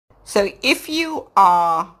So if you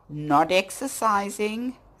are not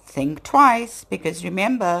exercising, think twice, because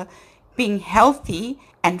remember, being healthy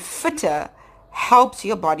and fitter helps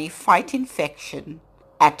your body fight infection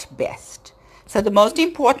at best. So the most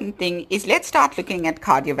important thing is, let's start looking at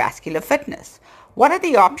cardiovascular fitness. What are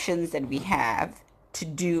the options that we have to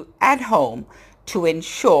do at home to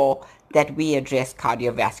ensure that we address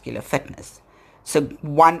cardiovascular fitness? So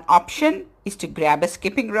one option is to grab a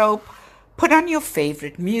skipping rope, put on your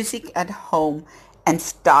favorite music at home, and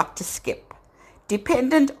start to skip.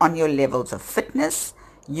 Dependent on your levels of fitness,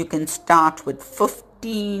 you can start with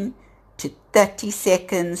 15 to 30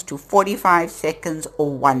 seconds to 45 seconds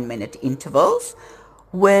or 1 minute intervals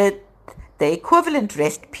with the equivalent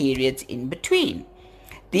rest periods in between.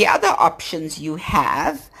 The other options you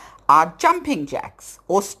have are jumping jacks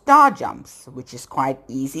or star jumps, which is quite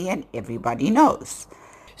easy and everybody knows.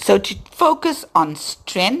 So to focus on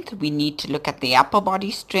strength, we need to look at the upper body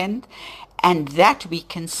strength, and that we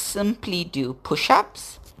can simply do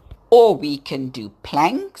push-ups, or we can do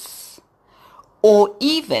planks, or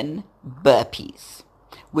even burpees,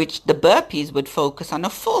 which the burpees would focus on a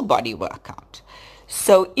full body workout.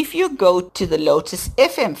 So if you go to the Lotus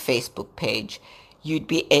FM Facebook page, you'd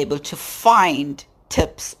be able to find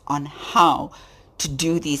tips on how to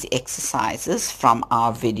do these exercises from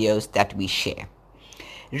our videos that we share.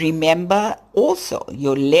 Remember also,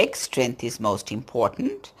 your leg strength is most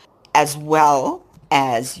important, as well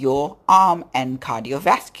as your arm and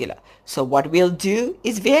cardiovascular. So what we'll do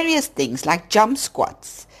is various things like jump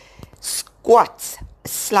squats, squats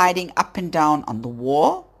sliding up and down on the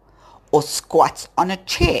wall, or squats on a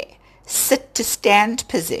chair, sit to stand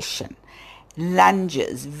position,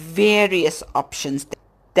 lunges, various options.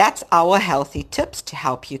 That's our healthy tips to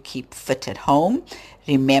help you keep fit at home.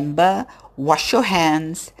 Remember, wash your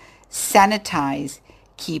hands, sanitize,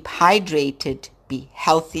 keep hydrated, be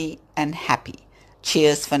healthy and happy.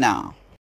 Cheers for now.